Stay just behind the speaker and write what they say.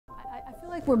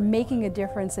We're making a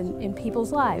difference in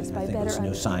people's lives by better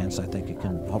understanding. It's new science. I think it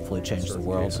can hopefully change the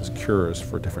world. As cures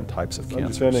for different types of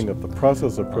cancers. Understanding of the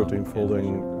process of protein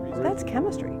folding. That's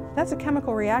chemistry. That's a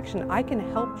chemical reaction. I can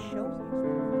help show.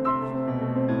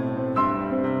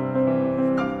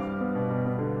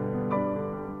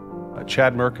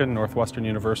 Chad Mirkin, Northwestern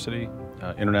University,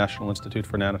 International Institute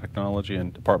for Nanotechnology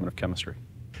and Department of Chemistry.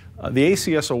 The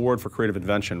ACS Award for Creative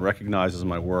Invention recognizes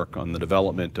my work on the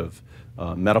development of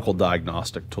medical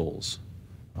diagnostic tools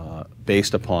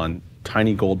based upon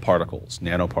tiny gold particles,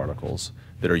 nanoparticles,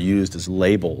 that are used as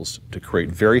labels to create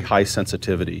very high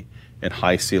sensitivity and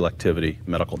high selectivity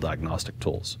medical diagnostic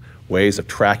tools. Ways of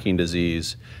tracking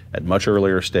disease at much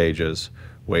earlier stages,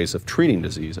 ways of treating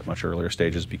disease at much earlier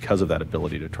stages because of that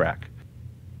ability to track.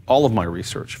 All of my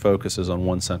research focuses on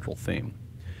one central theme,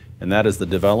 and that is the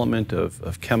development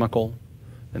of chemical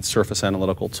and surface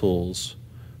analytical tools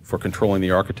for controlling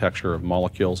the architecture of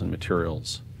molecules and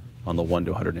materials on the 1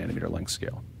 to 100 nanometer length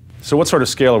scale. So what sort of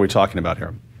scale are we talking about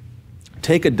here?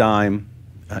 Take a dime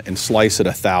and slice it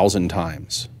 1,000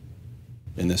 times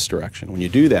in this direction. When you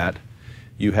do that,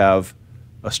 you have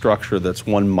a structure that's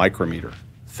 1 micrometer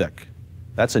thick.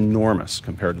 That's enormous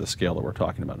compared to the scale that we're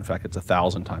talking about. In fact, it's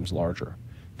 1,000 times larger.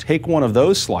 Take one of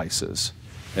those slices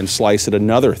and slice it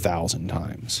another 1,000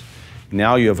 times.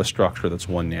 Now you have a structure that's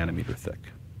 1 nanometer thick.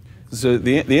 So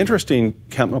the interesting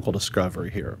chemical discovery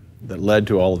here that led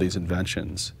to all of these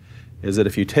inventions is that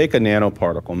if you take a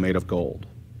nanoparticle made of gold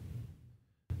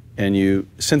and you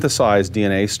synthesize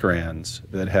DNA strands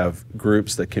that have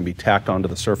groups that can be tacked onto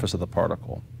the surface of the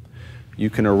particle, you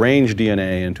can arrange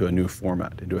DNA into a new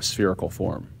format, into a spherical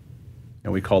form.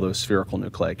 And we call those spherical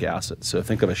nucleic acids. So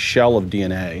think of a shell of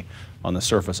DNA on the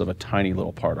surface of a tiny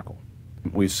little particle.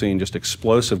 We've seen just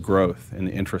explosive growth in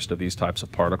the interest of these types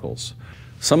of particles.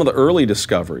 Some of the early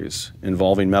discoveries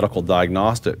involving medical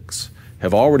diagnostics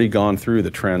have already gone through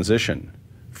the transition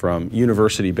from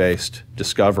university-based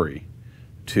discovery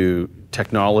to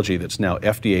technology that's now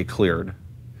FDA cleared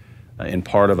in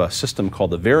part of a system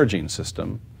called the Verigene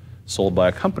System, sold by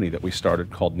a company that we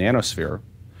started called Nanosphere,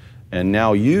 and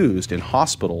now used in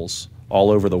hospitals all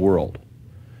over the world.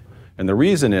 And the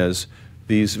reason is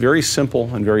these very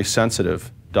simple and very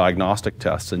sensitive diagnostic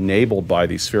tests enabled by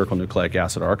these spherical nucleic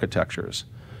acid architectures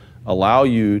allow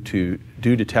you to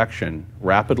do detection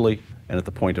rapidly and at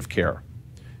the point of care.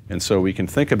 And so we can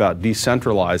think about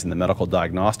decentralizing the medical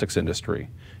diagnostics industry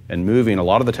and moving a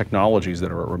lot of the technologies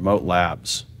that are at remote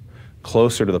labs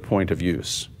closer to the point of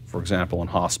use, for example, in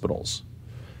hospitals,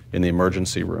 in the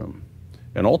emergency room,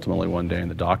 and ultimately one day in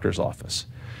the doctor's office.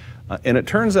 And it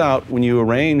turns out when you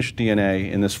arrange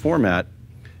DNA in this format,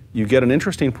 you get an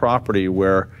interesting property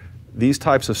where these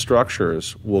types of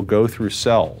structures will go through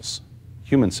cells,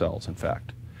 human cells in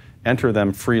fact, enter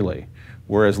them freely,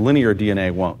 whereas linear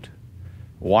DNA won't.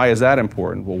 Why is that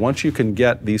important? Well, once you can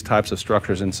get these types of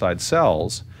structures inside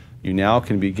cells, you now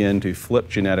can begin to flip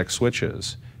genetic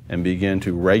switches and begin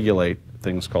to regulate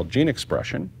things called gene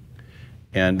expression.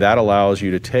 And that allows you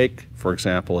to take, for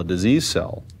example, a disease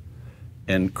cell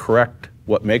and correct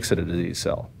what makes it a disease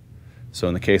cell. So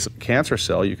in the case of a cancer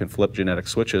cell, you can flip genetic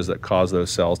switches that cause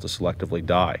those cells to selectively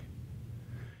die.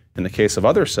 In the case of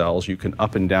other cells, you can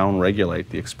up and down regulate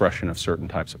the expression of certain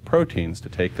types of proteins to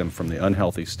take them from the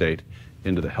unhealthy state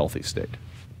into the healthy state.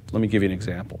 Let me give you an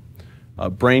example.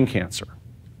 Brain cancer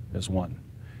is one.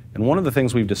 And one of the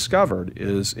things we've discovered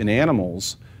is in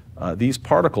animals, these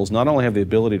particles not only have the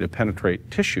ability to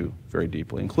penetrate tissue very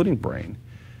deeply, including brain,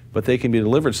 but they can be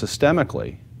delivered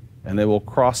systemically and they will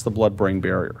cross the blood-brain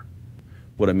barrier.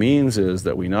 What it means is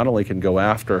that we not only can go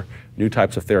after new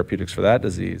types of therapeutics for that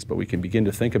disease, but we can begin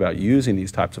to think about using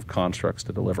these types of constructs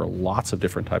to deliver lots of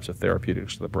different types of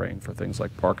therapeutics to the brain for things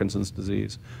like Parkinson's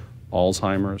disease,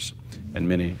 Alzheimer's, and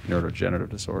many neurodegenerative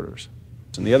disorders.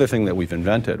 And the other thing that we've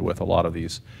invented with a lot of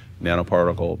these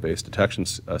nanoparticle-based detection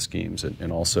schemes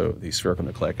and also these spherical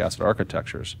nucleic acid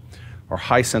architectures are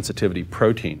high-sensitivity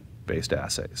protein-based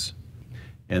assays.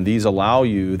 And these allow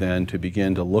you then to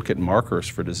begin to look at markers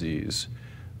for disease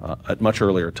at much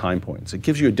earlier time points. It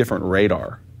gives you a different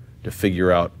radar to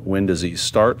figure out when disease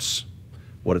starts,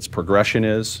 what its progression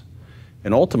is,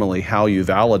 and ultimately how you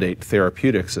validate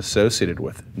therapeutics associated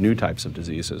with new types of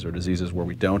diseases or diseases where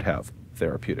we don't have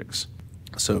therapeutics.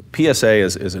 So PSA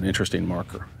is an interesting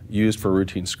marker used for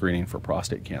routine screening for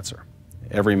prostate cancer.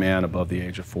 Every man above the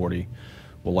age of 40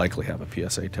 will likely have a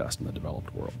PSA test in the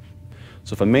developed world.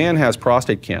 So if a man has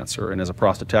prostate cancer and has a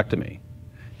prostatectomy,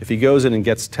 if he goes in and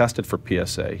gets tested for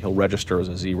PSA, he'll register as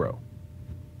a 0.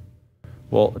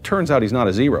 Well, it turns out he's not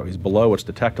a 0. He's below what's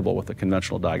detectable with the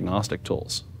conventional diagnostic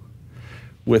tools.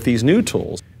 With these new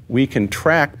tools, we can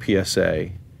track PSA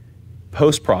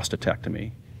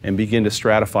post-prostatectomy and begin to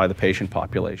stratify the patient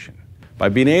population. By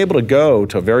being able to go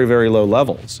to very, very low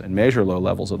levels and measure low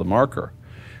levels of the marker,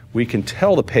 we can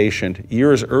tell the patient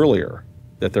years earlier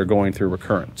that they're going through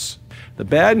recurrence. The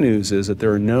bad news is that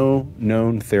there are no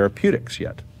known therapeutics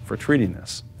yet for treating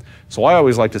this. So I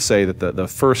always like to say that the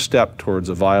first step towards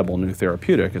a viable new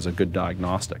therapeutic is a good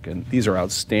diagnostic, and these are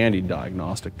outstanding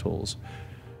diagnostic tools.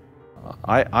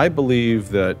 I believe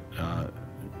that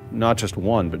not just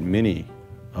one, but many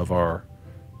of our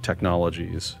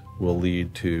technologies will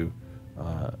lead to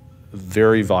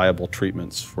very viable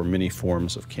treatments for many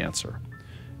forms of cancer,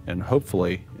 and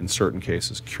hopefully, in certain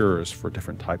cases, cures for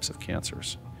different types of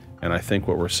cancers. And I think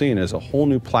what we're seeing is a whole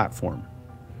new platform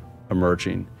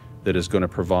emerging that is going to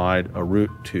provide a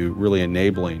route to really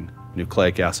enabling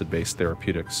nucleic acid-based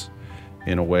therapeutics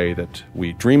in a way that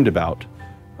we dreamed about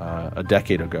a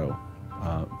decade ago,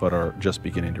 but are just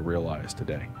beginning to realize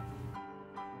today.